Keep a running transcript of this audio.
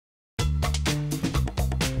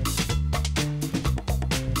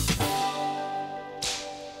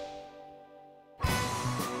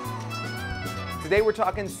Today we're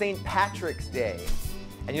talking St. Patrick's Day.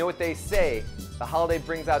 And you know what they say? The holiday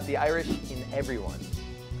brings out the Irish in everyone,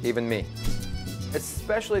 even me.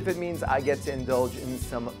 Especially if it means I get to indulge in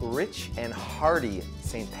some rich and hearty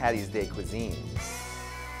St. Paddy's Day cuisine.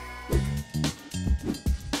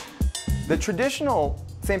 The traditional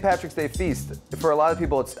St. Patrick's Day feast, for a lot of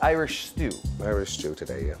people, it's Irish stew. Irish stew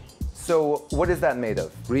today, yeah. So what is that made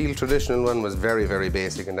of? Real traditional one was very, very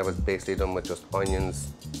basic, and that was basically done with just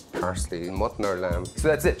onions, parsley, mutton or lamb. So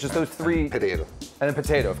that's it, just those three? Potato. And then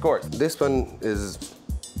potato, of course. This one is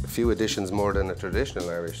a few additions more than a traditional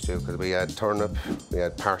Irish stew, because we had turnip, we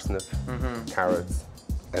had parsnip, carrots,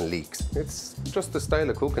 and leeks. It's just the style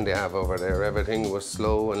of cooking they have over there. Everything was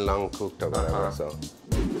slow and long cooked or whatever, so.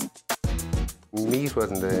 Meat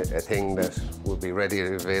wasn't a thing that would be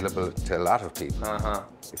readily available to a lot of people.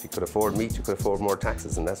 If you could afford meat, you could afford more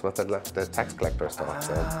taxes, and that's what the tax collectors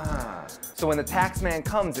thought. So when the tax man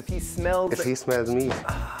comes, if he smells meat,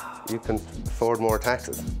 you can afford more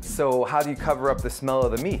taxes. So how do you cover up the smell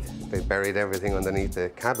of the meat? They buried everything underneath the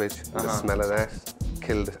cabbage, and the smell of that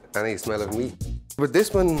killed any smell of meat. But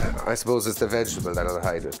this one, I suppose, is the vegetable that'll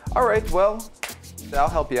hide it. All right, well, I'll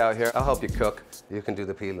help you out here. I'll help you cook. You can do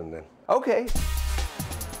the peeling then. Okay.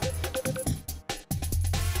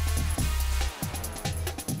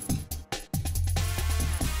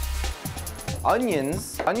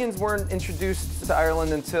 Onions weren't introduced to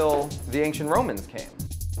Ireland until the ancient Romans came.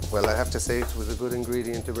 Well, I have to say it was a good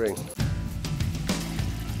ingredient to bring.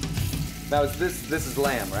 Now, this is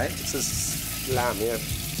lamb, right? This is lamb, yeah.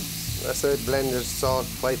 That's a blend of salt,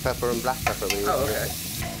 white pepper, and black pepper. Oh, okay.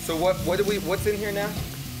 So what's in here now?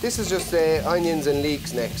 This is just onions and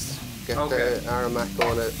leeks next. Get the aromat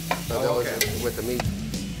going with the meat.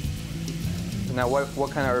 Now, what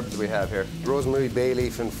kind of herbs do we have here? Rosemary, bay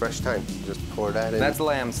leaf, and fresh thyme. Just pour that in. That's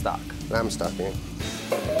lamb stock. Lamb stock, yeah.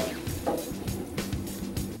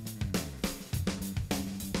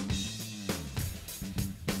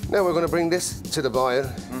 Now we're going to bring this to the boil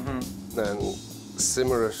and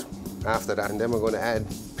simmer it after that, and then we're going to add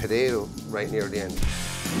potato right near the end.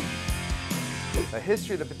 The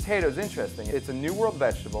history of the potato is interesting. It's a New World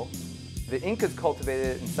vegetable. The Incas cultivated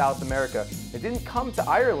it in South America. It didn't come to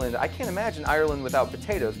Ireland. I can't imagine Ireland without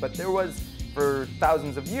potatoes, but there was for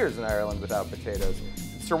thousands of years in Ireland without potatoes.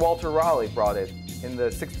 Sir Walter Raleigh brought it in the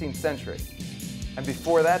 16th century. And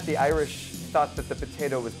before that, the Irish thought that the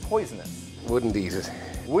potato was poisonous. Wouldn't eat it.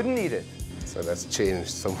 Wouldn't eat it. So that's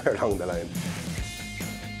changed somewhere along the line.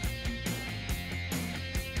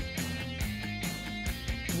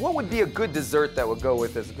 What would be a good dessert that would go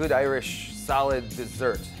with this? A good Irish solid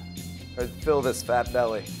dessert? Or fill this fat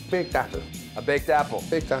belly? Baked apple. A baked apple?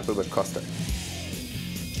 Baked apple with custard.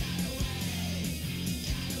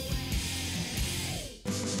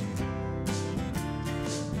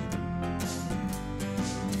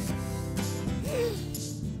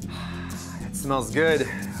 It smells good.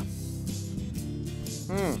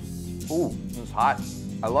 Ooh, it's hot.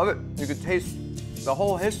 I love it. You could taste the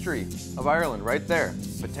whole history of Ireland right there.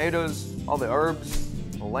 Potatoes, all the herbs,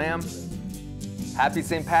 the lamb. Happy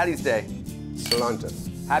St. Paddy's Day. Cilantro.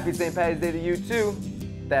 Happy St. Paddy's Day to you too.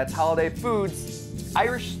 That's Holiday Foods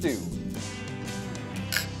Irish Stew.